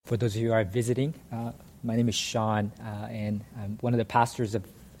For those of you who are visiting, my name is Shawn, and I'm one of the pastors of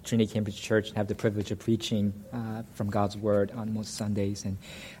Trinity Cambridge Church and have the privilege of preaching from God's Word on most Sundays. And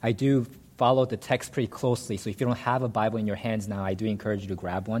I do follow the text pretty closely, so if you don't have a Bible in your hands now, I do encourage you to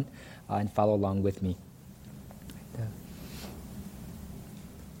grab one and follow along with me.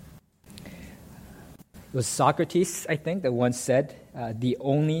 It was Socrates, I think, that once said, the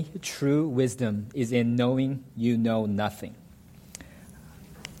only true wisdom is in knowing you know nothing.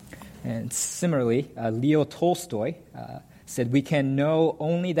 And similarly, Leo Tolstoy said, we can know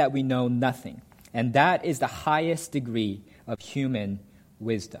only that we know nothing. And that is the highest degree of human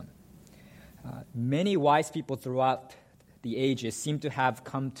wisdom. Many wise people throughout the ages seem to have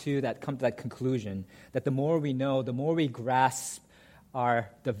come to that conclusion that the more we know, the more we grasp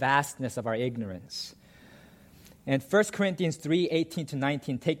the vastness of our ignorance. And 1 Corinthians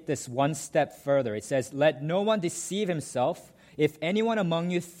 3:18-19 take this one step further. It says, let no one deceive himself. If anyone among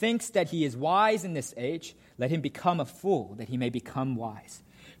you thinks that he is wise in this age, let him become a fool, that he may become wise.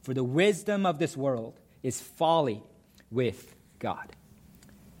 For the wisdom of this world is folly with God.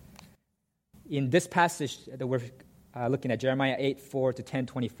 In this passage that we're looking at, Jeremiah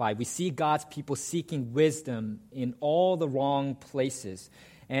 8:4-10:25, we see God's people seeking wisdom in all the wrong places.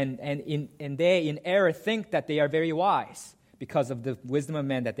 And they, in error, think that they are very wise because of the wisdom of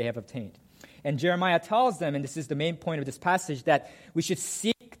men that they have obtained. And Jeremiah tells them, and this is the main point of this passage, that we should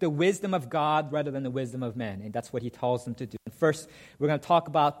seek the wisdom of God rather than the wisdom of men. And that's what he tells them to do. First, we're going to talk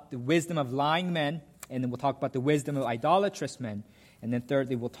about the wisdom of lying men, and then we'll talk about the wisdom of idolatrous men. And then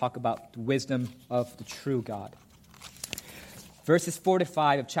thirdly, we'll talk about the wisdom of the true God. Verses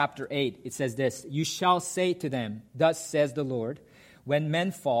 4-5 of chapter 8, it says this, you shall say to them, thus says the Lord, when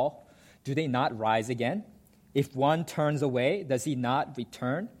men fall, do they not rise again? If one turns away, does he not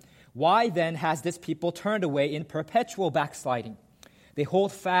return? Why then has this people turned away in perpetual backsliding? They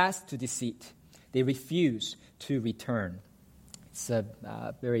hold fast to deceit. They refuse to return. It's a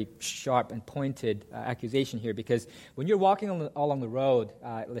very sharp and pointed accusation here, because when you're walking along the road,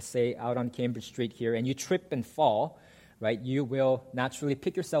 let's say out on Cambridge Street here, and you trip and fall, right, you will naturally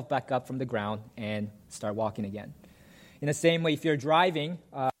pick yourself back up from the ground and start walking again. In the same way, if you're driving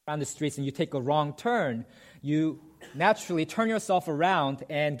around the streets and you take a wrong turn, you naturally turn yourself around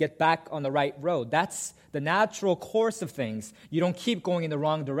and get back on the right road. That's the natural course of things. You don't keep going in the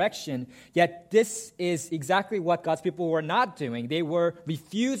wrong direction. Yet this is exactly what God's people were not doing. They were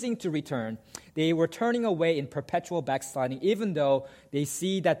refusing to return. They were turning away in perpetual backsliding, even though they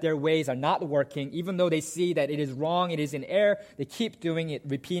see that their ways are not working, even though they see that it is wrong, it is in error. They keep doing it,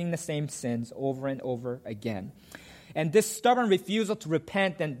 repeating the same sins over and over again. And this stubborn refusal to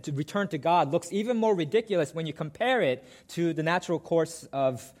repent and to return to God looks even more ridiculous when you compare it to the natural course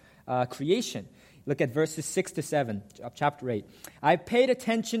of creation. Look at verses 6-7 of chapter 8. I paid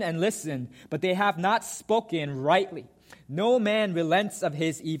attention and listened, but they have not spoken rightly. No man relents of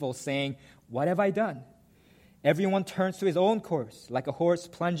his evil, saying, what have I done? Everyone turns to his own course, like a horse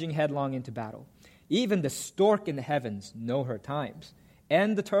plunging headlong into battle. Even the stork in the heavens know her times,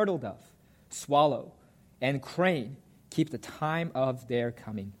 and the turtle dove, swallow, and crane keep the time of their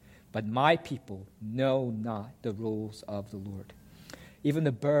coming. But my people know not the rules of the Lord. Even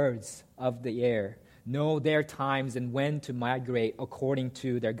the birds of the air know their times and when to migrate according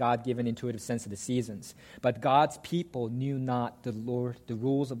to their God-given intuitive sense of the seasons. But God's people knew not the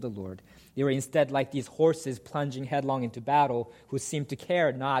rules of the Lord. They were instead like these horses plunging headlong into battle, who seem to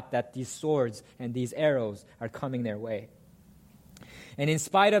care not that these swords and these arrows are coming their way. And in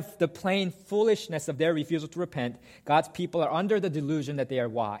spite of the plain foolishness of their refusal to repent, God's people are under the delusion that they are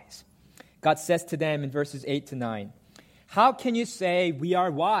wise. God says to them in verses 8-9, how can you say we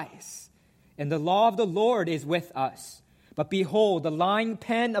are wise? And the law of the Lord is with us. But behold, the lying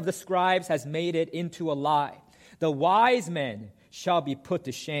pen of the scribes has made it into a lie. The wise men shall be put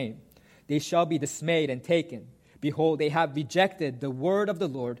to shame. They shall be dismayed and taken. Behold, they have rejected the word of the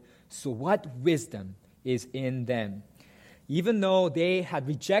Lord. So what wisdom is in them? Even though they had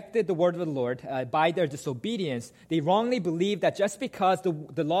rejected the word of the Lord by their disobedience, they wrongly believed that just because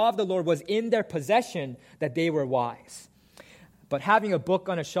the law of the Lord was in their possession, that they were wise. But having a book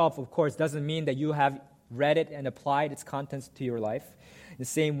on a shelf, of course, doesn't mean that you have read it and applied its contents to your life. In the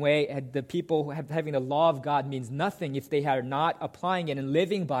same way, the people having the law of God means nothing if they are not applying it and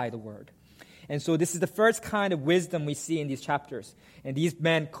living by the word. And so this is the first kind of wisdom we see in these chapters. And these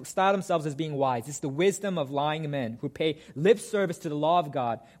men style themselves as being wise. It's the wisdom of lying men who pay lip service to the law of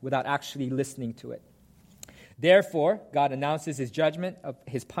God without actually listening to it. Therefore, God announces his judgment of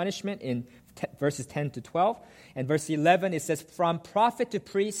his punishment in verses 10 to 12. And verse 11, it says, "From prophet to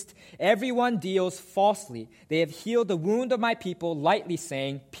priest, everyone deals falsely. They have healed the wound of my people, lightly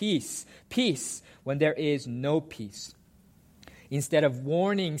saying, 'Peace, peace,' when there is no peace." Instead of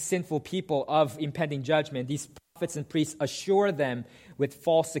warning sinful people of impending judgment, these prophets and priests assure them with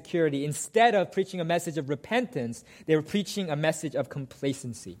false security. Instead of preaching a message of repentance, they were preaching a message of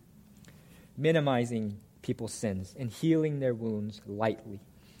complacency, minimizing people's sins and healing their wounds lightly.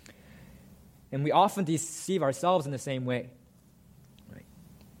 And we often deceive ourselves in the same way. Right?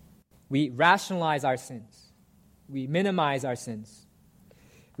 We rationalize our sins. We minimize our sins.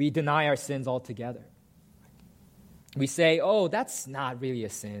 We deny our sins altogether. We say, "Oh, that's not really a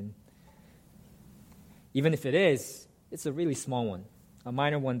sin." Even if it is, it's a really small one, a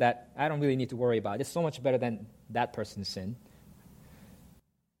minor one that I don't really need to worry about. It's so much better than that person's sin.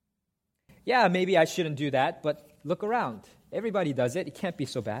 Yeah, maybe I shouldn't do that, but look around. Everybody does it. It can't be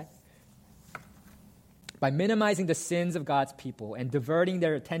so bad. By minimizing the sins of God's people and diverting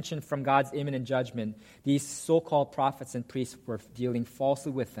their attention from God's imminent judgment, these so-called prophets and priests were dealing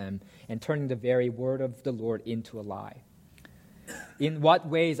falsely with them and turning the very word of the Lord into a lie. In what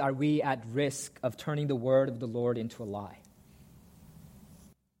ways are we at risk of turning the word of the Lord into a lie?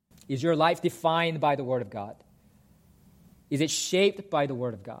 Is your life defined by the word of God? Is it shaped by the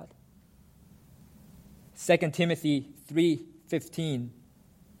word of God? 2 Timothy 3:15,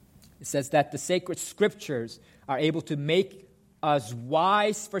 it says that the sacred scriptures are able to make us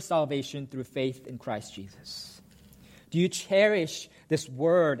wise for salvation through faith in Christ Jesus. Do you cherish this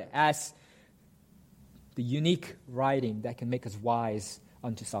word as the unique writing that can make us wise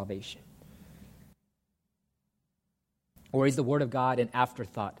unto salvation? Or is the word of God an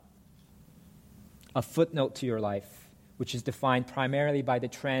afterthought, a footnote to your life, which is defined primarily by the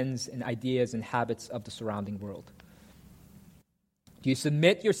trends and ideas and habits of the surrounding world? Do you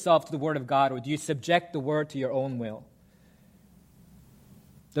submit yourself to the word of God, or do you subject the word to your own will?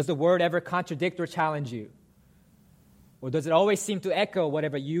 Does the word ever contradict or challenge you? Or does it always seem to echo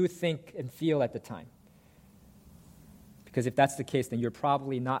whatever you think and feel at the time? Because if that's the case, then you're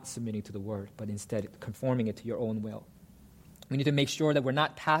probably not submitting to the word, but instead conforming it to your own will. We need to make sure that we're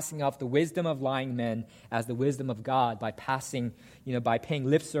not passing off the wisdom of lying men as the wisdom of God by by paying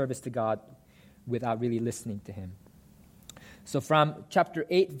lip service to God without really listening to him. So from chapter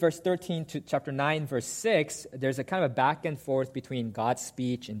 8, verse 13 to chapter 9, verse 6, there's a kind of a back and forth between God's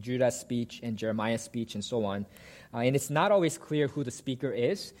speech and Judah's speech and Jeremiah's speech and so on. And it's not always clear who the speaker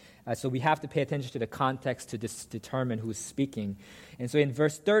is. So we have to pay attention to the context to determine who's speaking. And so in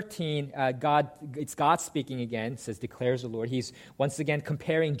verse 13, it's God speaking again. It says, "Declares the Lord." He's once again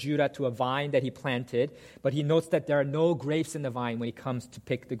comparing Judah to a vine that he planted, but he notes that there are no grapes in the vine when he comes to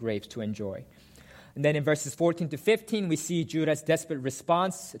pick the grapes to enjoy. And then in verses 14 to 15, we see Judah's desperate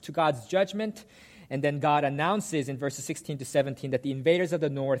response to God's judgment. And then God announces in verses 16 to 17 that the invaders of the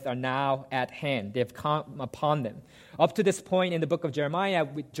north are now at hand. They have come upon them. Up to this point in the book of Jeremiah,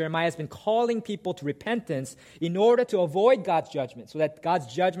 Jeremiah has been calling people to repentance in order to avoid God's judgment, so that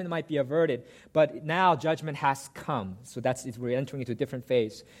God's judgment might be averted. But now judgment has come. So we're entering into a different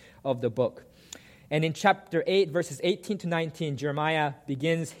phase of the book. And in chapter 8, verses 18 to 19, Jeremiah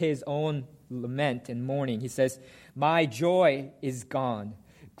begins his own lament and mourning. He says, "My joy is gone.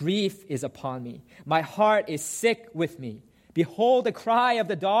 Grief is upon me. My heart is sick with me. Behold the cry of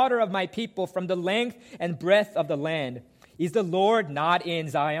the daughter of my people from the length and breadth of the land. Is the Lord not in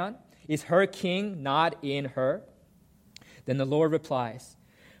Zion? Is her king not in her?" Then the Lord replies,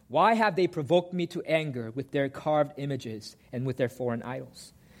 "Why have they provoked me to anger with their carved images and with their foreign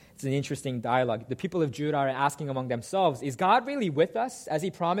idols?" It's an interesting dialogue. The people of Judah are asking among themselves, is God really with us as he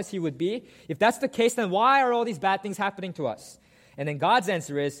promised he would be? If that's the case, then why are all these bad things happening to us? And then God's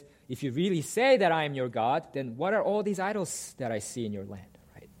answer is, if you really say that I am your God, then what are all these idols that I see in your land?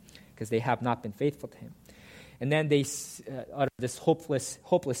 Right? Because they have not been faithful to him. And then they utter this hopeless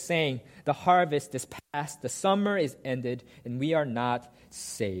saying, "The harvest is past, the summer is ended, and we are not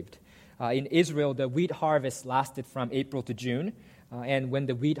saved." In Israel, the wheat harvest lasted from April to June. And when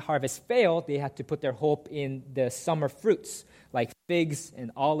the wheat harvest failed, they had to put their hope in the summer fruits, like figs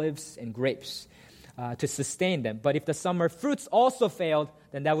and olives and grapes, to sustain them. But if the summer fruits also failed,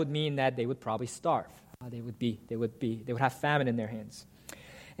 then that would mean that they would probably starve. They would have famine in their hands.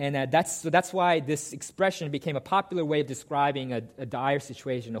 And that's why this expression became a popular way of describing a dire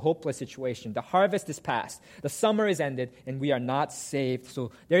situation, a hopeless situation. The harvest is past, the summer is ended, and we are not saved.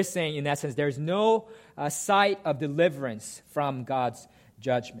 So they're saying, in essence, there's no sight of deliverance from God's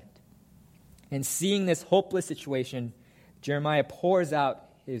judgment. And seeing this hopeless situation, Jeremiah pours out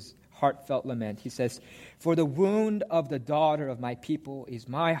his heartfelt lament. He says, "For the wound of the daughter of my people is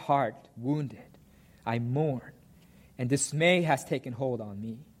my heart wounded. I mourn, and dismay has taken hold on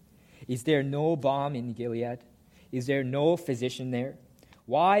me. Is there no balm in Gilead? Is there no physician there?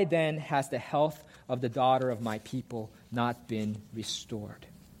 Why then has the health of the daughter of my people not been restored?"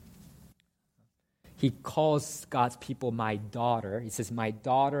 He calls God's people my daughter. He says, "My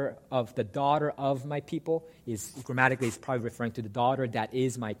daughter of the daughter of my people," is grammatically is probably referring to the daughter that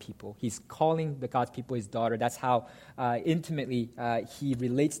is my people. He's calling the God's people his daughter. That's how intimately he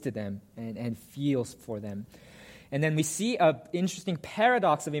relates to them and feels for them. And then we see an interesting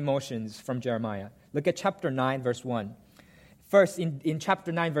paradox of emotions from Jeremiah. Look at chapter 9, verse 1. First, in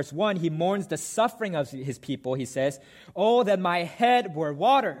chapter 9, verse 1, he mourns the suffering of his people. He says, "Oh, that my head were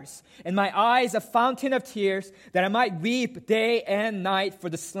waters, and my eyes a fountain of tears, that I might weep day and night for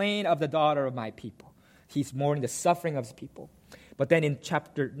the slain of the daughter of my people." He's mourning the suffering of his people. But then in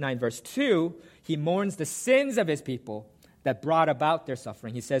chapter 9, verse 2, he mourns the sins of his people that brought about their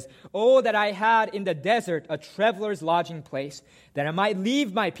suffering. He says, "Oh, that I had in the desert a traveler's lodging place, that I might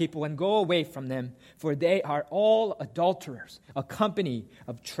leave my people and go away from them, for they are all adulterers, a company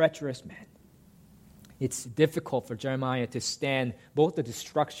of treacherous men." It's difficult for Jeremiah to stand both the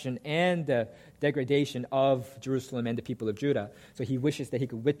destruction and the degradation of Jerusalem and the people of Judah. So he wishes that he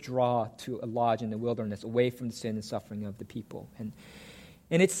could withdraw to a lodge in the wilderness, away from the sin and suffering of the people.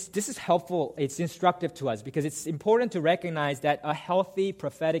 And this is helpful, it's instructive to us, because it's important to recognize that a healthy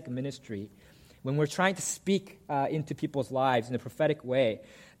prophetic ministry, when we're trying to speak into people's lives in a prophetic way,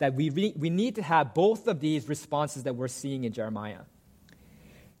 that we need to have both of these responses that we're seeing in Jeremiah.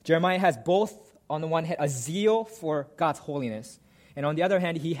 Jeremiah has both, on the one hand, a zeal for God's holiness, and on the other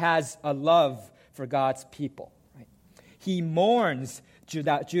hand, he has a love for God's people. Right? He mourns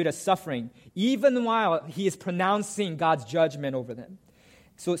Judah's suffering, even while he is pronouncing God's judgment over them.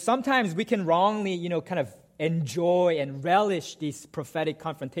 So sometimes we can wrongly, kind of enjoy and relish these prophetic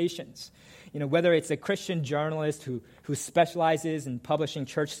confrontations. Whether it's a Christian journalist who specializes in publishing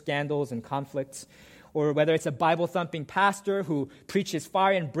church scandals and conflicts, or whether it's a Bible-thumping pastor who preaches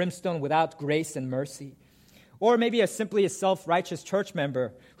fire and brimstone without grace and mercy, or maybe simply a self-righteous church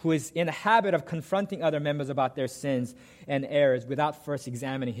member who is in the habit of confronting other members about their sins and errors without first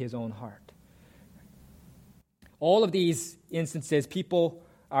examining his own heart. All of these instances, people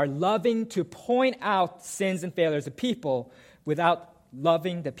are loving to point out sins and failures of people without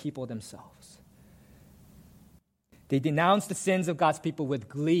loving the people themselves. They denounce the sins of God's people with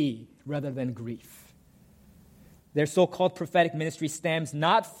glee rather than grief. Their so-called prophetic ministry stems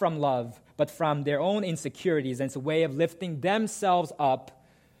not from love, but from their own insecurities, and it's a way of lifting themselves up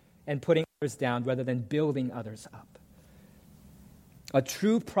and putting others down rather than building others up. A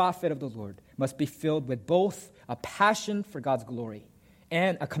true prophet of the Lord must be filled with both a passion for God's glory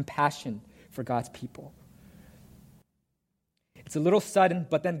and a compassion for God's people. It's a little sudden,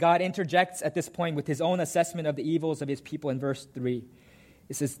 but then God interjects at this point with his own assessment of the evils of his people in verse 3.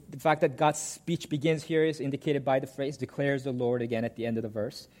 It says the fact that God's speech begins here is indicated by the phrase, "declares the Lord," again at the end of the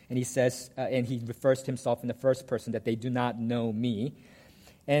verse. And he says, and he refers to himself in the first person, that they do not know me.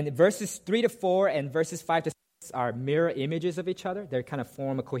 And verses 3 to 4 and verses 5 to 6 are mirror images of each other. They kind of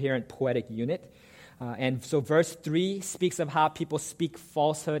form a coherent poetic unit. And so verse 3 speaks of how people speak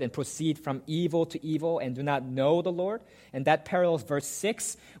falsehood and proceed from evil to evil and do not know the Lord. And that parallels verse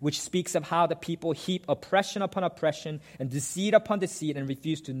 6, which speaks of how the people heap oppression upon oppression and deceit upon deceit and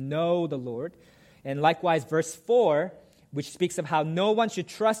refuse to know the Lord. And likewise, verse 4, which speaks of how no one should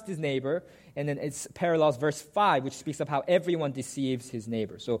trust his neighbor. And then it parallels verse 5, which speaks of how everyone deceives his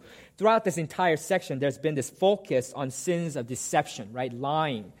neighbor. So throughout this entire section, there's been this focus on sins of deception, right?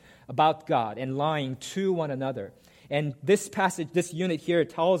 Lying about God and lying to one another. And this passage, this unit here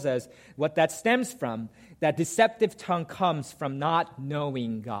tells us what that stems from. That deceptive tongue comes from not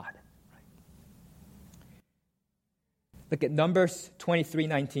knowing God. Look at Numbers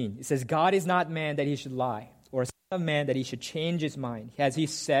 23:19. It says, "God is not man that he should lie, or a son of man that he should change his mind. Has he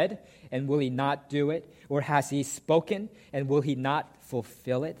said, and will he not do it? Or has he spoken, and will he not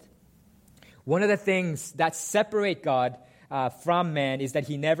fulfill it?" One of the things that separate God from man is that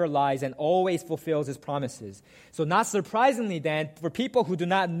he never lies and always fulfills his promises. So not surprisingly then, for people who do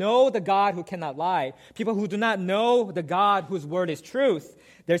not know the God who cannot lie, people who do not know the God whose word is truth,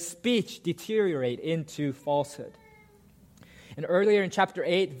 their speech deteriorate into falsehood. And earlier in chapter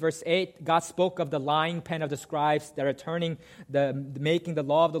 8, verse 8, God spoke of the lying pen of the scribes that are making the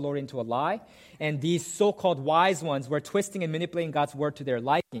law of the Lord into a lie. And these so-called wise ones were twisting and manipulating God's word to their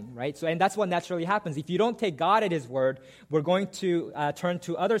liking, right? So, and that's what naturally happens. If you don't take God at his word, we're going to turn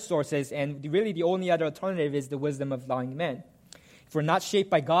to other sources, and really the only other alternative is the wisdom of lying men. If we're not shaped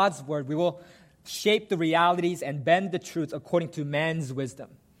by God's word, we will shape the realities and bend the truth according to man's wisdom,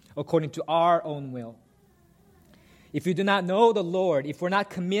 according to our own will. If we do not know the Lord, if we're not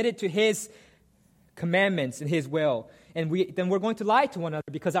committed to His commandments and His will, then we're going to lie to one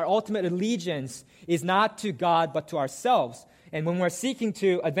another, because our ultimate allegiance is not to God but to ourselves. And when we're seeking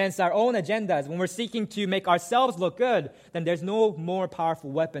to advance our own agendas, when we're seeking to make ourselves look good, then there's no more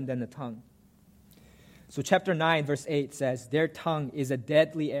powerful weapon than the tongue. So chapter 9, verse 8 says, "Their tongue is a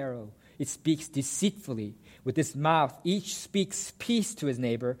deadly arrow. It speaks deceitfully. With his mouth, each speaks peace to his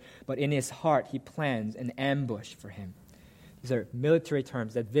neighbor, but in his heart he plans an ambush for him." These are military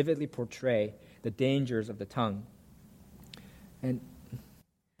terms that vividly portray the dangers of the tongue. And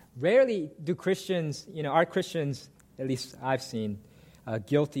rarely do Christians, are Christians, at least I've seen,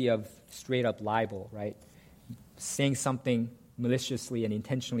 guilty of straight-up libel, right? Saying something maliciously and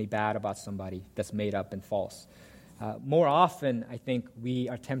intentionally bad about somebody that's made up and false. More often, I think we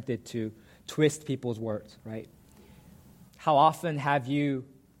are tempted to twist people's words, right? How often have you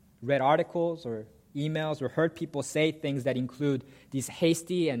read articles or emails or heard people say things that include these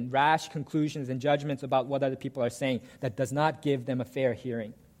hasty and rash conclusions and judgments about what other people are saying that does not give them a fair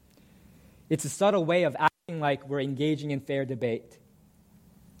hearing? It's a subtle way of acting like we're engaging in fair debate,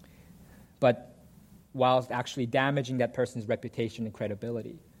 but whilst actually damaging that person's reputation and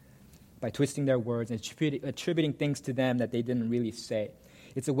credibility by twisting their words and attributing things to them that they didn't really say.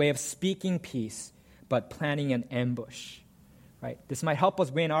 It's a way of speaking peace, but planning an ambush, right? This might help us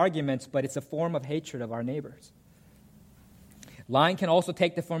win arguments, but it's a form of hatred of our neighbors. Lying can also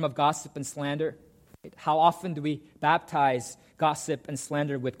take the form of gossip and slander. Right? How often do we baptize gossip and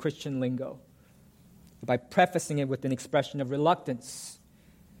slander with Christian lingo? By prefacing it with an expression of reluctance.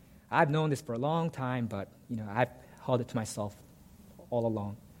 I've known this for a long time, but I've held it to myself all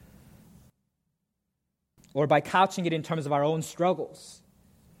along. Or by couching it in terms of our own struggles.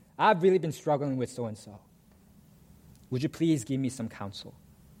 I've really been struggling with so-and-so. Would you please give me some counsel?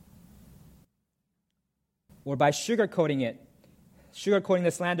 Or by sugarcoating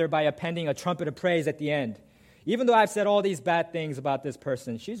the slander by appending a trumpet of praise at the end. Even though I've said all these bad things about this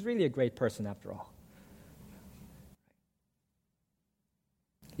person, she's really a great person after all.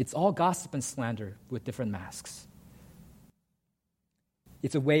 It's all gossip and slander with different masks.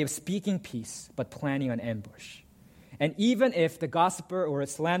 It's a way of speaking peace, but planning an ambush. And even if the gossiper or a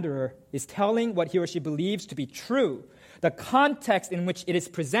slanderer is telling what he or she believes to be true, the context in which it is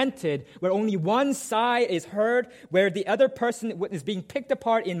presented, where only one side is heard, where the other person is being picked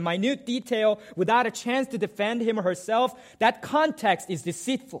apart in minute detail without a chance to defend him or herself, that context is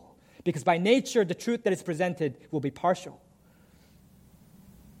deceitful, because by nature, the truth that is presented will be partial.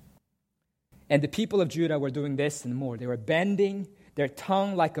 And the people of Judah were doing this and more. They were bending their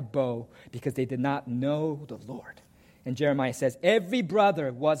tongue like a bow because they did not know the Lord. And Jeremiah says, every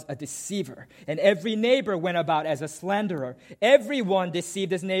brother was a deceiver, and every neighbor went about as a slanderer. Everyone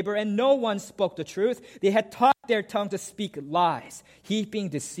deceived his neighbor, and no one spoke the truth. They had taught their tongue to speak lies, heaping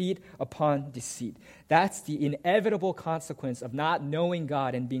deceit upon deceit. That's the inevitable consequence of not knowing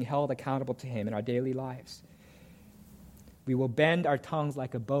God and being held accountable to Him in our daily lives. We will bend our tongues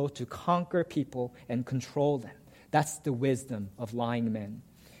like a bow to conquer people and control them. That's the wisdom of lying men.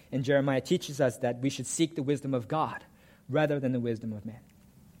 And Jeremiah teaches us that we should seek the wisdom of God rather than the wisdom of man.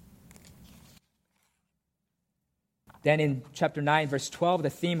 Then in chapter 9, verse 12, the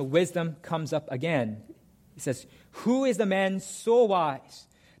theme of wisdom comes up again. It says, "Who is the man so wise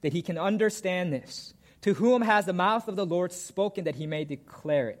that he can understand this? To whom has the mouth of the Lord spoken that he may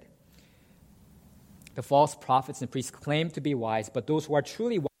declare it?" The false prophets and priests claim to be wise, but those who are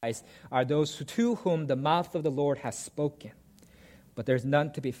truly wise are those to whom the mouth of the Lord has spoken. But there's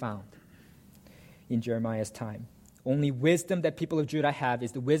none to be found in Jeremiah's time. Only wisdom that people of Judah have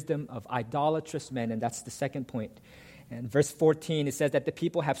is the wisdom of idolatrous men, and that's the second point. And verse 14, it says that the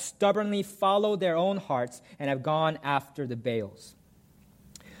people have stubbornly followed their own hearts and have gone after the Baals.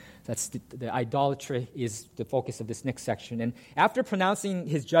 That's the idolatry is the focus of this next section. And after pronouncing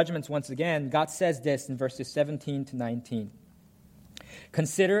his judgments once again, God says this in verses 17 to 19.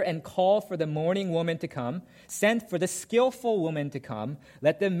 "Consider and call for the mourning woman to come. Send for the skillful woman to come.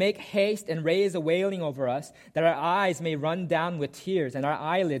 Let them make haste and raise a wailing over us, that our eyes may run down with tears and our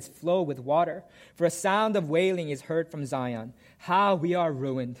eyelids flow with water. For a sound of wailing is heard from Zion. How we are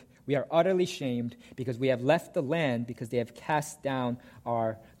ruined. We are utterly shamed because we have left the land, because they have cast down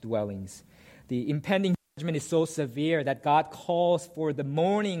our dwellings." The impending judgment is so severe that God calls for the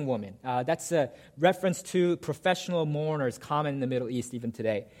mourning woman. That's a reference to professional mourners common in the Middle East even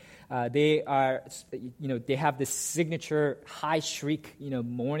today. They are, they have this signature high shriek,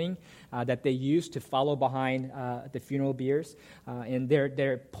 mourning that they use to follow behind the funeral biers. And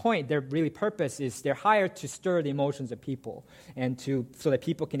their point, their really purpose is they're hired to stir the emotions of people and so that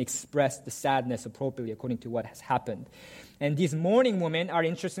people can express the sadness appropriately according to what has happened. And these mourning women are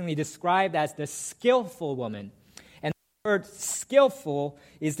interestingly described as the skillful woman. And the word skillful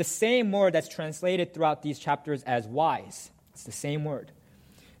is the same word that's translated throughout these chapters as wise. It's the same word.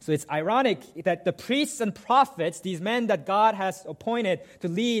 So it's ironic that the priests and prophets, these men that God has appointed to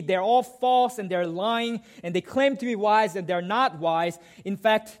lead, they're all false and they're lying and they claim to be wise and they're not wise. In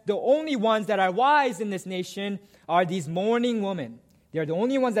fact, the only ones that are wise in this nation are these mourning women. They're the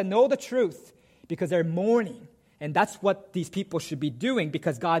only ones that know the truth because they're mourning. And that's what these people should be doing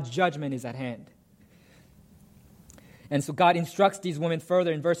because God's judgment is at hand. And so God instructs these women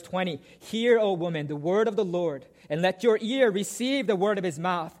further in verse 20. Hear, O woman, the word of the Lord, and let your ear receive the word of his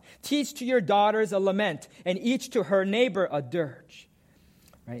mouth. Teach to your daughters a lament, and each to her neighbor a dirge.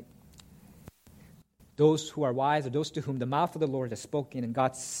 Right? Those who are wise are those to whom the mouth of the Lord has spoken.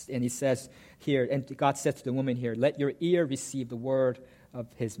 And he says here, and God says to the woman here, let your ear receive the word of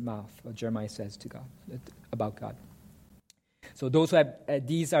his mouth. What Jeremiah says to God about God. So those who have,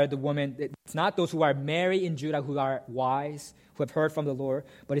 these are the women, it's not those who are married in Judah who are wise, who have heard from the Lord,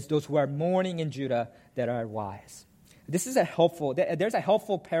 but it's those who are mourning in Judah that are wise. There's a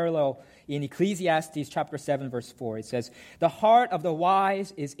helpful parallel in Ecclesiastes chapter 7, verse 4. It says, the heart of the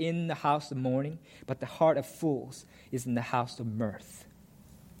wise is in the house of mourning, but the heart of fools is in the house of mirth.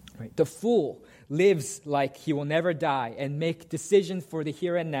 Right? The fool lives like he will never die and make decisions for the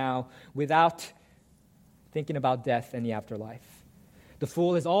here and now without thinking about death and the afterlife. The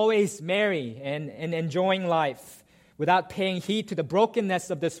fool is always merry and enjoying life without paying heed to the brokenness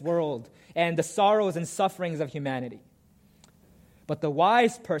of this world and the sorrows and sufferings of humanity. But the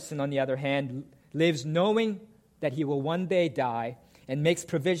wise person, on the other hand, lives knowing that he will one day die and makes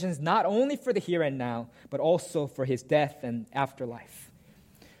provisions not only for the here and now, but also for his death and afterlife.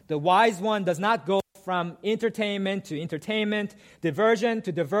 The wise one does not go from entertainment to entertainment, diversion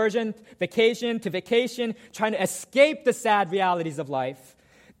to diversion, vacation to vacation, trying to escape the sad realities of life.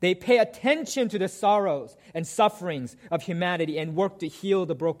 They pay attention to the sorrows and sufferings of humanity and work to heal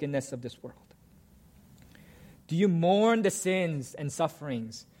the brokenness of this world. Do you mourn the sins and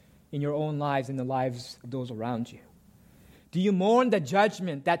sufferings in your own lives and the lives of those around you? Do you mourn the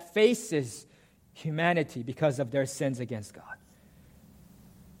judgment that faces humanity because of their sins against God?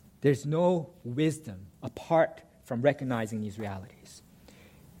 There's no wisdom apart from recognizing these realities.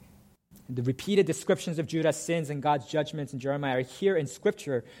 The repeated descriptions of Judah's sins and God's judgments in Jeremiah are here in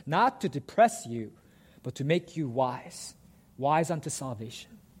Scripture not to depress you, but to make you wise unto salvation.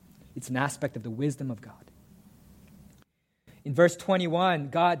 It's an aspect of the wisdom of God. In verse 21,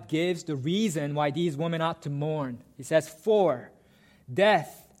 God gives the reason why these women ought to mourn. He says, for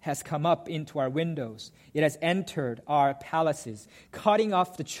death has come up into our windows. It has entered our palaces, cutting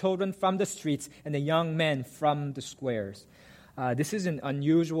off the children from the streets and the young men from the squares. This is an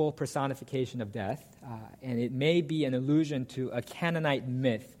unusual personification of death, and it may be an allusion to a Canaanite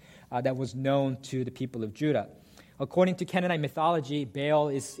myth that was known to the people of Judah. According to Canaanite mythology, Baal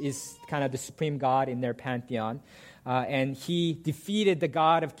is kind of the supreme god in their pantheon, and he defeated the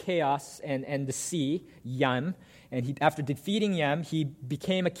god of chaos and the sea, Yam. And after defeating Yam, he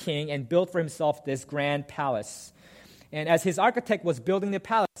became a king and built for himself this grand palace. And as his architect was building the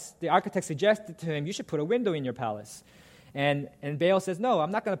palace, the architect suggested to him, you should put a window in your palace. And Baal says, no,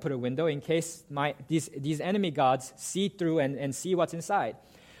 I'm not going to put a window in case these enemy gods see through and see what's inside.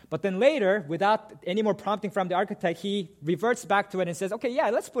 But then later, without any more prompting from the architect, he reverts back to it and says, okay, yeah,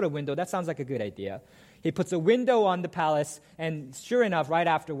 let's put a window. That sounds like a good idea. He puts a window on the palace, and sure enough, right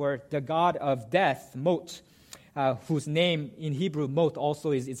afterward, the god of death, Mot, whose name in Hebrew, Mot,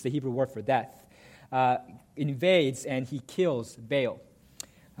 also is the Hebrew word for death, invades and he kills Baal.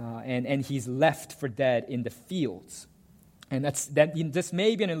 And he's left for dead in the fields. And this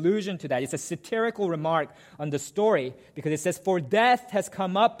may be an allusion to that. It's a satirical remark on the story because it says, for death has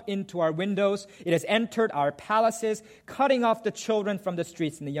come up into our windows. It has entered our palaces, cutting off the children from the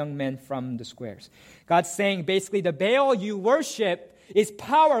streets and the young men from the squares. God's saying basically the Baal you worship is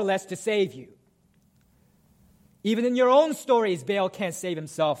powerless to save you. Even in your own stories, Baal can't save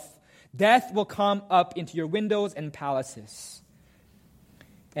himself. Death will come up into your windows and palaces.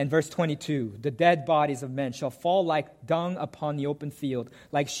 And verse 22, the dead bodies of men shall fall like dung upon the open field,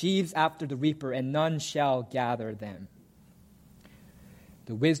 like sheaves after the reaper, and none shall gather them.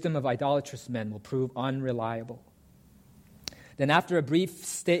 The wisdom of idolatrous men will prove unreliable. Then after a brief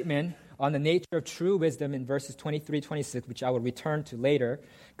statement on the nature of true wisdom in verses 23-26, which I will return to later,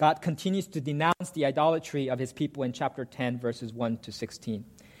 God continues to denounce the idolatry of his people in chapter 10, verses 1-16.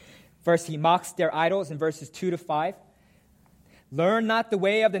 First, he mocks their idols in verses 2-5. Learn not the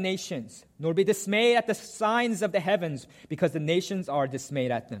way of the nations, nor be dismayed at the signs of the heavens, because the nations are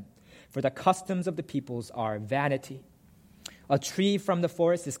dismayed at them. For the customs of the peoples are vanity. A tree from the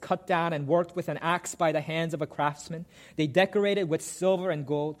forest is cut down and worked with an axe by the hands of a craftsman. They decorate it with silver and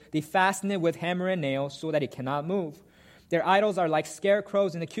gold. They fasten it with hammer and nails so that it cannot move. Their idols are like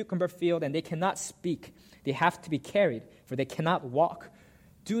scarecrows in the cucumber field, and they cannot speak. They have to be carried, for they cannot walk.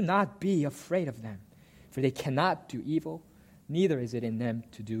 Do not be afraid of them, for they cannot do evil, neither is it in them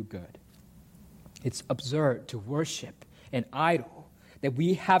to do good. It's absurd to worship an idol that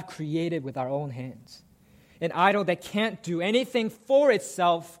we have created with our own hands. An idol that can't do anything for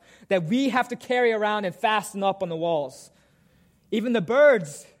itself, that we have to carry around and fasten up on the walls. Even the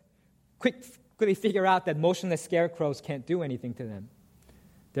birds quickly figure out that motionless scarecrows can't do anything to them.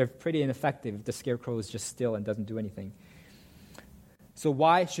 They're pretty ineffective if the scarecrow is just still and doesn't do anything. So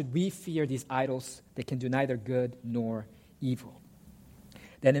why should we fear these idols that can do neither good nor evil?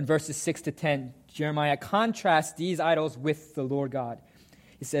 Then in verses 6-10, Jeremiah contrasts these idols with the Lord God.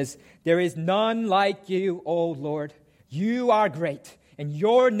 He says, there is none like you, O Lord. You are great, and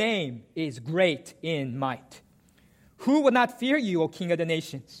your name is great in might. Who would not fear you, O King of the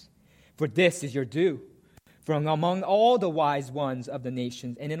nations? For this is your due. From among all the wise ones of the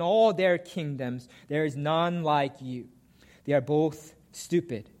nations, and in all their kingdoms, there is none like you. They are both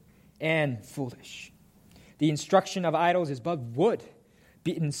stupid and foolish. The instruction of idols is but wood.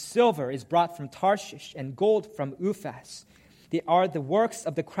 Beaten silver is brought from Tarshish, and gold from Uphaz. They are the works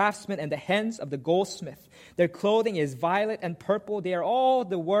of the craftsman and the hands of the goldsmith. Their clothing is violet and purple. They are all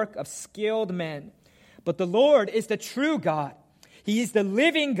the work of skilled men. But the Lord is the true God. He is the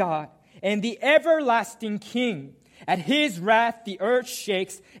living God and the everlasting King. At his wrath the earth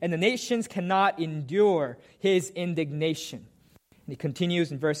shakes, and the nations cannot endure his indignation. And he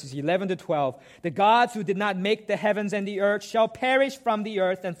continues in verses 11-12. The gods who did not make the heavens and the earth shall perish from the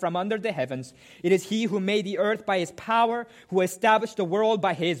earth and from under the heavens. It is he who made the earth by his power, who established the world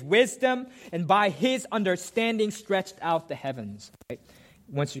by his wisdom, and by his understanding stretched out the heavens. Right?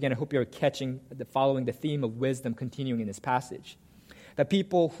 Once again, I hope you're following the theme of wisdom continuing in this passage. The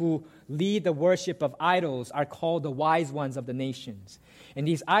people who lead the worship of idols are called the wise ones of the nations. And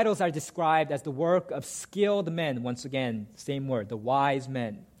these idols are described as the work of skilled men. Once again, same word, the wise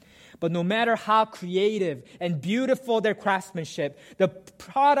men. But no matter how creative and beautiful their craftsmanship, the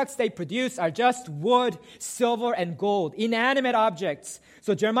products they produce are just wood, silver, and gold, inanimate objects.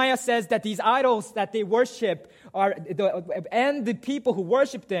 So Jeremiah says that these idols that they worship and the people who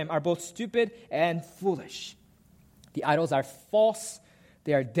worship them are both stupid and foolish. The idols are false,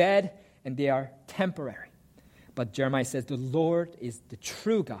 they are dead, and they are temporary. But Jeremiah says the Lord is the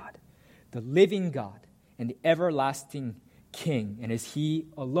true God, the living God, and the everlasting King. And it is he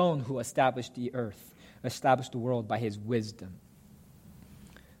alone who established the earth, established the world by his wisdom.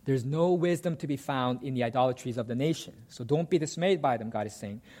 There's no wisdom to be found in the idolatries of the nation. So don't be dismayed by them, God is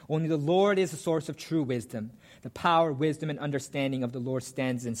saying. Only the Lord is the source of true wisdom. The power, wisdom, and understanding of the Lord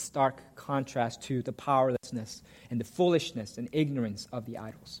stands in stark contrast to the powerlessness and the foolishness and ignorance of the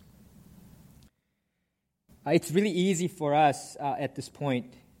idols. It's really easy for us at this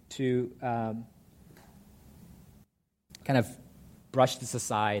point to kind of brush this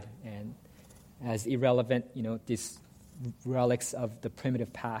aside and as irrelevant, these relics of the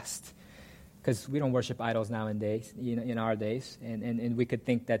primitive past, because we don't worship idols nowadays, in our days, and we could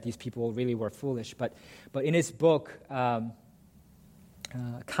think that these people really were foolish. But in his book,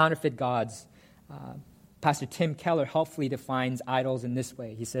 Counterfeit Gods, Pastor Tim Keller helpfully defines idols in this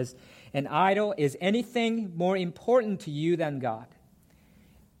way. He says, an idol is anything more important to you than God,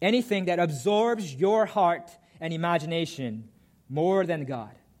 anything that absorbs your heart and imagination more than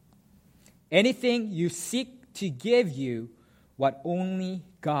God, anything you seek to give you what only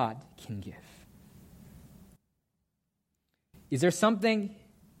God can give. Is there something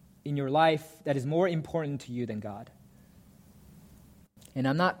in your life that is more important to you than God? And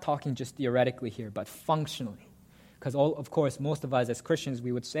I'm not talking just theoretically here, but functionally. Because, of course, most of us as Christians,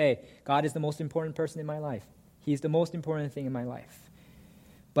 we would say, God is the most important person in my life. He's the most important thing in my life.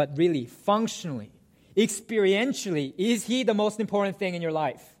 But really, functionally, experientially, is he the most important thing in your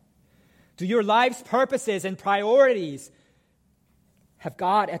life? Do your life's purposes and priorities have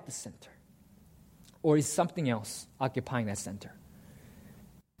God at the center? Or is something else occupying that center?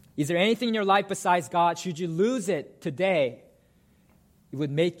 Is there anything in your life besides God? Should you lose it today, it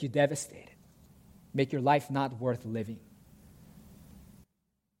would make you devastated, make your life not worth living.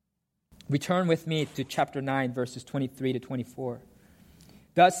 Return with me to chapter 9, verses 23 to 24.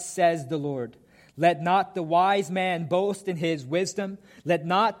 Thus says the Lord, let not the wise man boast in his wisdom. Let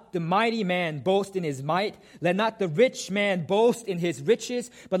not the mighty man boast in his might. Let not the rich man boast in his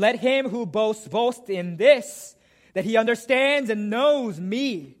riches. But let him who boasts boast in this, that he understands and knows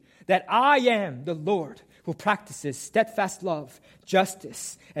me, that I am the Lord who practices steadfast love,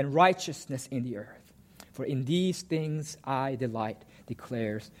 justice, and righteousness in the earth. For in these things I delight,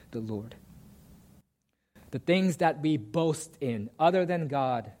 declares the Lord. The things that we boast in other than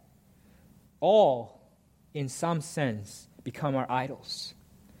God, all, in some sense, become our idols.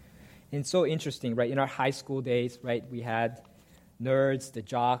 And it's so interesting, right? In our high school days, right, we had nerds, the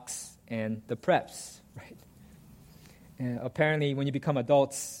jocks, and the preps, right? And apparently, when you become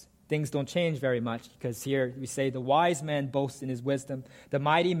adults, things don't change very much, because here we say the wise man boasts in his wisdom, the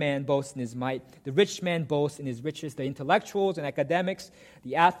mighty man boasts in his might, the rich man boasts in his riches, the intellectuals and academics,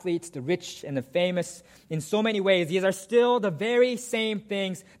 the athletes, the rich and the famous. In so many ways, these are still the very same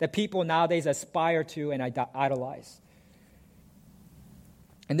things that people nowadays aspire to and idolize.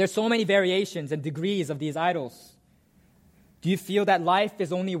 And there's so many variations and degrees of these idols. Do you feel that life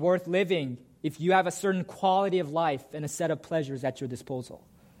is only worth living if you have a certain quality of life and a set of pleasures at your disposal?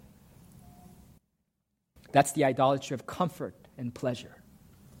 That's the idolatry of comfort and pleasure.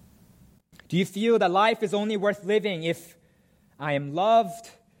 Do you feel that life is only worth living if I am loved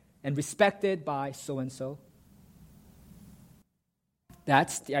and respected by so-and-so?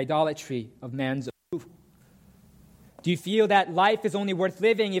 That's the idolatry of man's approval. Do you feel that life is only worth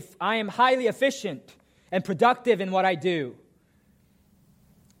living if I am highly efficient and productive in what I do?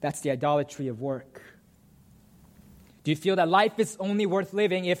 That's the idolatry of work. Do you feel that life is only worth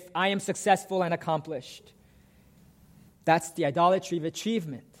living if I am successful and accomplished? That's the idolatry of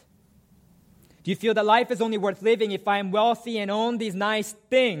achievement. Do you feel that life is only worth living if I am wealthy and own these nice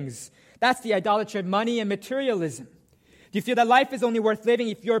things? That's the idolatry of money and materialism. Do you feel that life is only worth living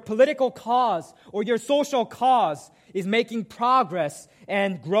if your political cause or your social cause is making progress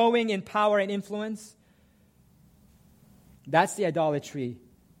and growing in power and influence? That's the idolatry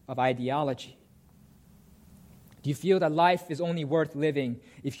of ideology. Do you feel that life is only worth living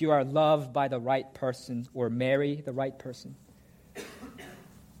if you are loved by the right person or marry the right person?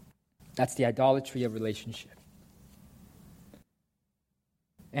 That's the idolatry of relationship.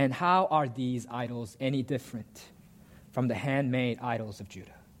 And how are these idols any different from the handmade idols of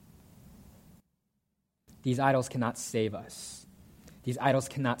Judah? These idols cannot save us. These idols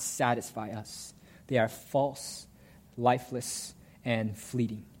cannot satisfy us. They are false, lifeless, and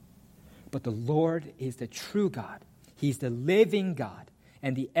fleeting. But the Lord is the true God. He's the living God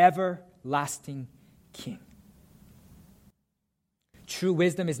and the everlasting King. True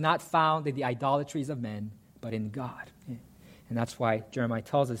wisdom is not found in the idolatries of men, but in God. And that's why Jeremiah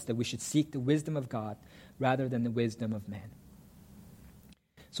tells us that we should seek the wisdom of God rather than the wisdom of man.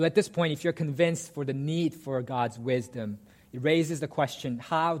 So at this point, if you're convinced for the need for God's wisdom, it raises the question,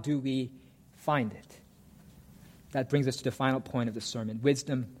 how do we find it? That brings us to the final point of the sermon,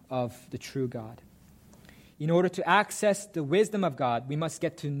 wisdom of the true God. In order to access the wisdom of God, we must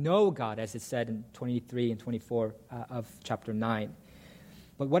get to know God, as it said in 23 and 24 of chapter 9.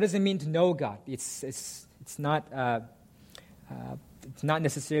 But what does it mean to know God? It's not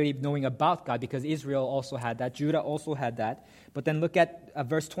necessarily knowing about God, because Israel also had that. Judah also had that. But then look at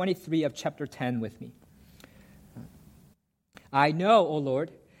verse 23 of chapter 10 with me. I know, O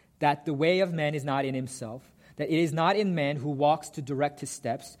Lord, that the way of man is not in himself, that it is not in man who walks to direct his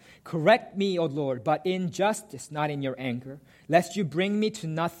steps. Correct me, O Lord, but in justice, not in your anger, lest you bring me to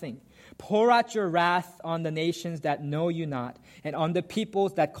nothing. Pour out your wrath on the nations that know you not, and on the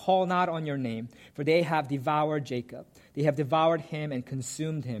peoples that call not on your name, for they have devoured Jacob. They have devoured him and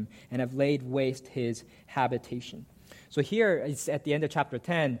consumed him, and have laid waste his habitation. So here, it's at the end of chapter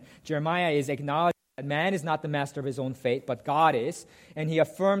 10, Jeremiah is acknowledging that man is not the master of his own fate, but God is. And he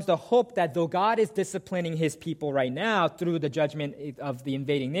affirms the hope that though God is disciplining his people right now through the judgment of the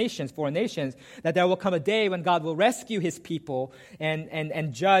invading nations, foreign nations, that there will come a day when God will rescue his people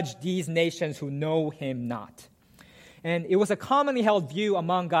and judge these nations who know him not. And it was a commonly held view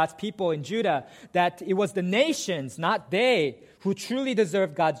among God's people in Judah that it was the nations, not they, who truly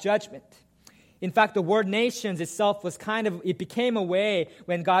deserved God's judgment. In fact, the word nations itself was it became a way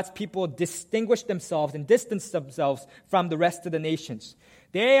when God's people distinguished themselves and distanced themselves from the rest of the nations.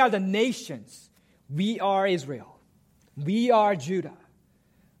 They are the nations. We are Israel. We are Judah.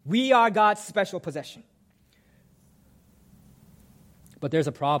 We are God's special possession. But there's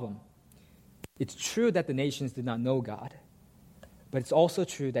a problem. It's true that the nations did not know God, but it's also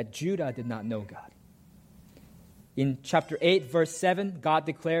true that Judah did not know God. In chapter 8, verse 7, God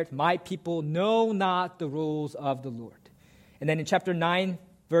declared, "My people know not the rules of the Lord." And then in chapter 9,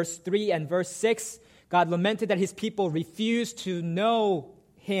 verse 3 and verse 6, God lamented that his people refused to know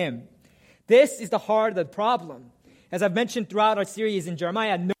him. This is the heart of the problem. As I've mentioned throughout our series in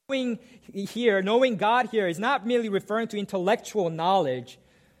Jeremiah, knowing God here is not merely referring to intellectual knowledge,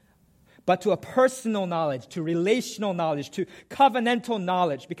 but to a personal knowledge, to relational knowledge, to covenantal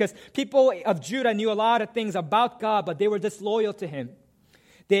knowledge. Because people of Judah knew a lot of things about God, but they were disloyal to him.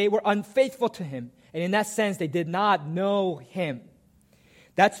 They were unfaithful to him. And in that sense, they did not know him.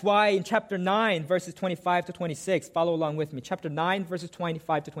 That's why in chapter 9, verses 25 to 26, follow along with me. Chapter 9, verses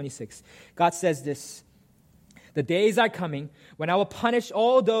 25 to 26. God says this, "The days are coming when I will punish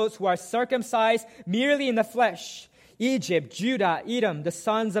all those who are circumcised merely in the flesh, Egypt, Judah, Edom, the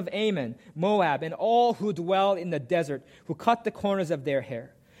sons of Ammon, Moab, and all who dwell in the desert, who cut the corners of their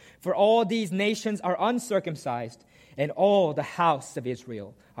hair. For all these nations are uncircumcised, and all the house of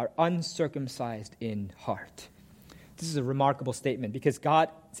Israel are uncircumcised in heart." This is a remarkable statement because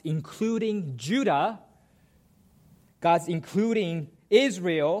God's including Judah, God's including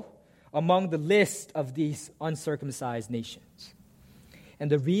Israel among the list of these uncircumcised nations. And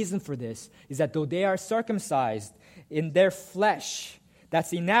the reason for this is that though they are circumcised in their flesh,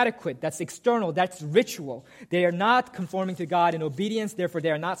 that's inadequate, that's external, that's ritual. They are not conforming to God in obedience, therefore they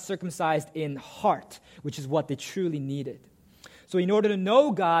are not circumcised in heart, which is what they truly needed. So in order to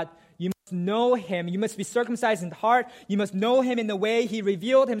know God, you must know him. You must be circumcised in heart. You must know him in the way he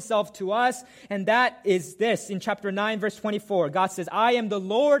revealed himself to us. And that is this. In chapter 9, verse 24, God says, "I am the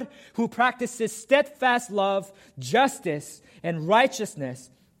Lord who practices steadfast love, justice, and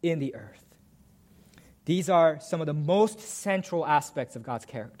righteousness in the earth." These are some of the most central aspects of God's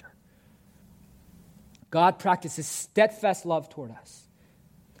character. God practices steadfast love toward us.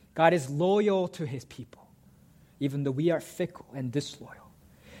 God is loyal to his people, even though we are fickle and disloyal.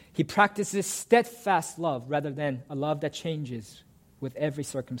 He practices steadfast love rather than a love that changes with every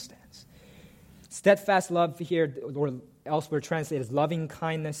circumstance. Steadfast love here, or elsewhere translated as loving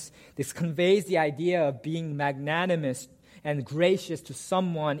kindness, this conveys the idea of being magnanimous and gracious to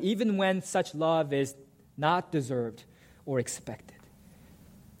someone, even when such love is not deserved or expected.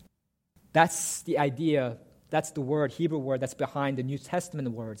 That's the idea, that's the word, Hebrew word that's behind the New Testament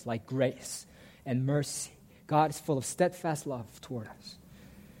words like grace and mercy. God is full of steadfast love toward us.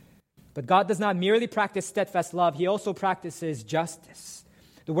 But God does not merely practice steadfast love, he also practices justice.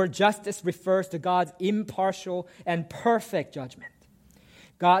 The word justice refers to God's impartial and perfect judgment.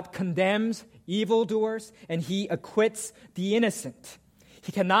 God condemns evildoers and he acquits the innocent.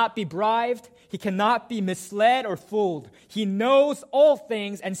 He cannot be bribed, he cannot be misled or fooled. He knows all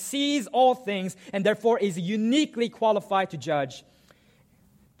things and sees all things and therefore is uniquely qualified to judge.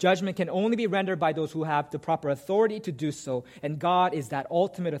 Judgment can only be rendered by those who have the proper authority to do so, and God is that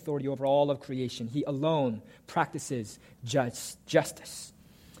ultimate authority over all of creation. He alone practices justice.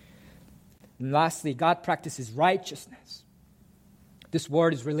 And lastly, God practices righteousness. This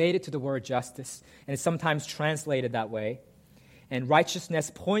word is related to the word justice, and it's sometimes translated that way. And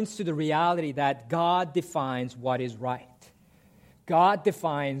righteousness points to the reality that God defines what is right. God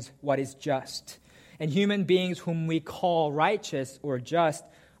defines what is just. And human beings whom we call righteous or just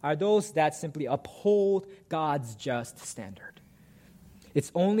are those that simply uphold God's just standard.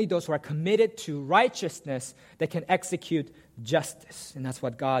 It's only those who are committed to righteousness that can execute justice, and that's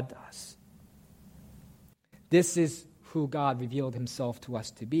what God does. This is who God revealed himself to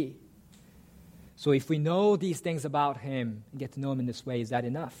us to be. So if we know these things about him and get to know him in this way, is that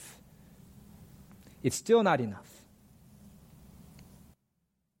enough? It's still not enough.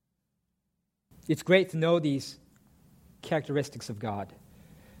 It's great to know these characteristics of God.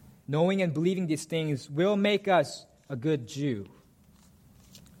 Knowing and believing these things will make us a good Jew,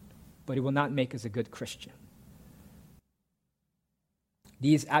 but it will not make us a good Christian.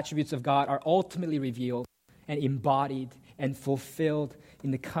 These attributes of God are ultimately revealed and embodied and fulfilled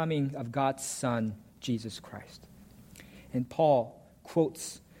in the coming of God's Son, Jesus Christ. And Paul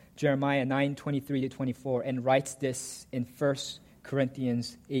quotes Jeremiah 9:23-24 and writes this in 1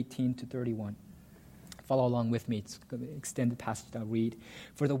 Corinthians 18-31. Follow along with me. It's an extended passage I'll read.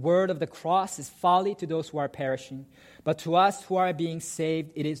 "For the word of the cross is folly to those who are perishing, but to us who are being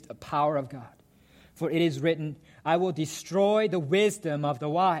saved, it is the power of God. For it is written, I will destroy the wisdom of the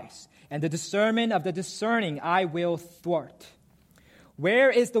wise, and the discernment of the discerning I will thwart. Where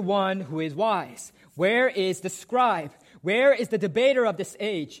is the one who is wise? Where is the scribe? Where is the debater of this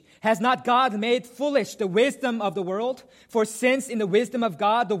age? Has not God made foolish the wisdom of the world? For since in the wisdom of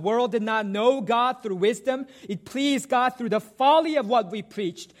God the world did not know God through wisdom, it pleased God through the folly of what we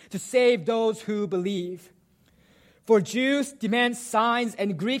preached to save those who believe. For Jews demand signs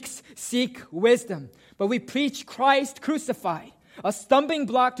and Greeks seek wisdom. But we preach Christ crucified, a stumbling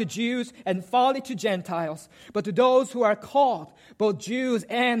block to Jews and folly to Gentiles. But to those who are called, both Jews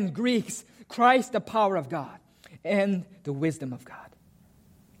and Greeks, Christ the power of God and the wisdom of God.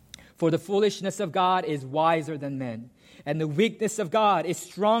 For the foolishness of God is wiser than men, and the weakness of God is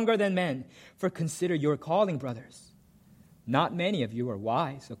stronger than men. For consider your calling, brothers. Not many of you are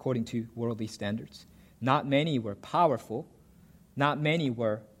wise according to worldly standards. Not many were powerful. Not many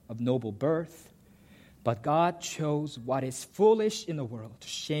were of noble birth. But God chose what is foolish in the world to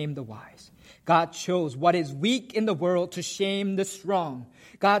shame the wise. God chose what is weak in the world to shame the strong.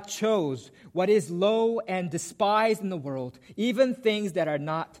 God chose what is low and despised in the world, even things that are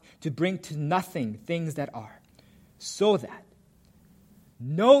not, to bring to nothing things that are, so that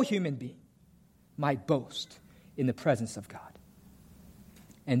no human being might boast in the presence of God.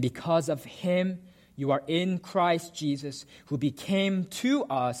 And because of him, you are in Christ Jesus, who became to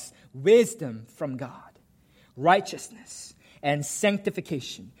us wisdom from God, righteousness and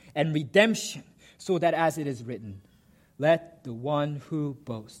sanctification and redemption, so that as it is written, let the one who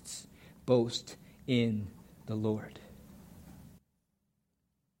boasts boast in the Lord.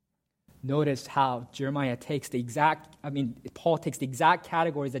 Notice how Paul takes the exact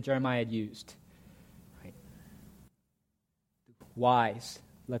categories that Jeremiah had used. Right? Wise.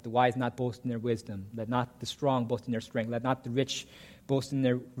 Let the wise not boast in their wisdom. Let not the strong boast in their strength. Let not the rich boast in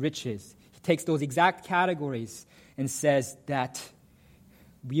their riches. He takes those exact categories and says that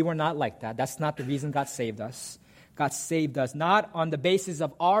we were not like that. That's not the reason God saved us. God saved us not on the basis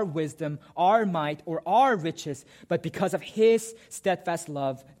of our wisdom, our might, or our riches, but because of his steadfast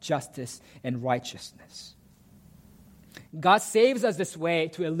love, justice, and righteousness. God saves us this way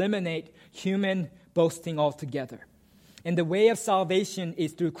to eliminate human boasting altogether. And the way of salvation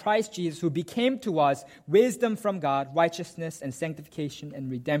is through Christ Jesus, who became to us wisdom from God, righteousness and sanctification and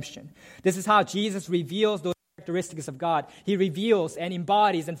redemption. This is how Jesus reveals those characteristics of God. He reveals and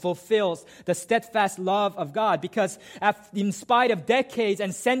embodies and fulfills the steadfast love of God, because in spite of decades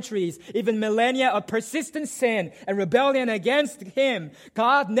and centuries, even millennia of persistent sin and rebellion against him,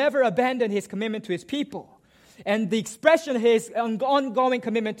 God never abandoned his commitment to his people. And the expression of his ongoing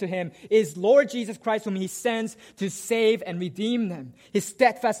commitment to him is Lord Jesus Christ, whom he sends to save and redeem them. His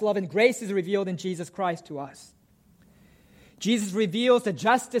steadfast love and grace is revealed in Jesus Christ to us. Jesus reveals the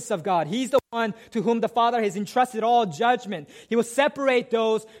justice of God. He's the one to whom the Father has entrusted all judgment. He will separate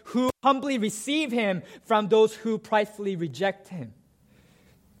those who humbly receive him from those who pridefully reject him.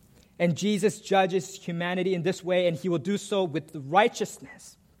 And Jesus judges humanity in this way, and he will do so with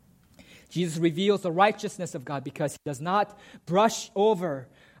righteousness. Jesus reveals the righteousness of God because he does not brush over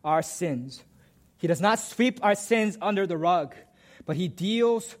our sins. He does not sweep our sins under the rug, but he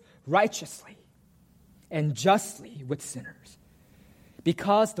deals righteously and justly with sinners.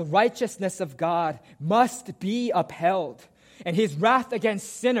 Because the righteousness of God must be upheld, and his wrath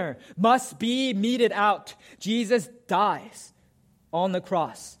against sinner must be meted out, Jesus dies on the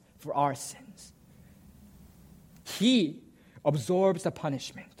cross for our sins. He absorbs the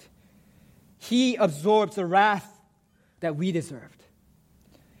punishment. He absorbs the wrath that we deserved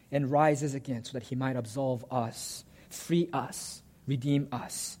and rises again so that he might absolve us, free us, redeem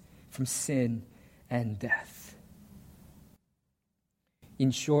us from sin and death. In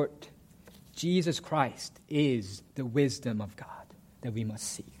short, Jesus Christ is the wisdom of God that we must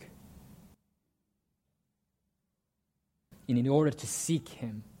seek. And in order to seek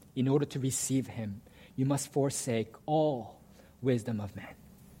him, in order to receive him, you must forsake all wisdom of man.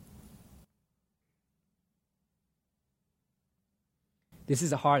 This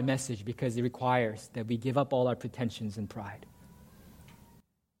is a hard message because it requires that we give up all our pretensions and pride.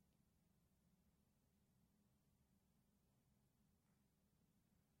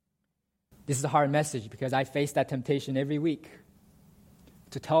 This is a hard message because I face that temptation every week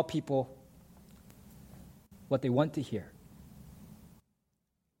to tell people what they want to hear.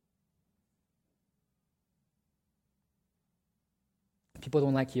 People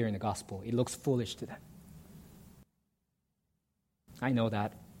don't like hearing the gospel. It looks foolish to them. I know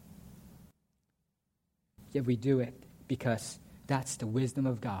that. Yet we do it because that's the wisdom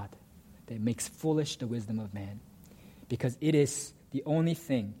of God that makes foolish the wisdom of man. Because it is the only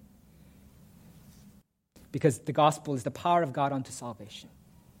thing. Because the gospel is the power of God unto salvation.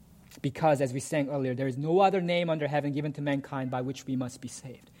 Because, as we sang earlier, there is no other name under heaven given to mankind by which we must be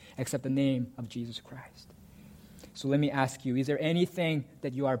saved, except the name of Jesus Christ. So let me ask you, is there anything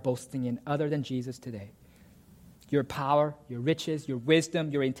that you are boasting in other than Jesus today? Your power, your riches, your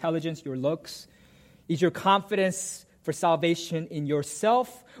wisdom, your intelligence, your looks? Is your confidence for salvation in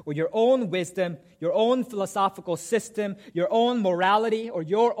yourself or your own wisdom, your own philosophical system, your own morality, or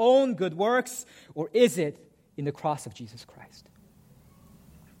your own good works? Or is it in the cross of Jesus Christ?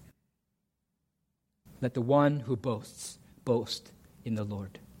 Let the one who boasts boast in the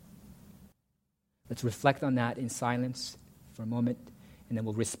Lord. Let's reflect on that in silence for a moment, and then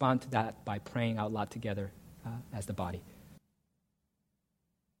we'll respond to that by praying out loud together as the body.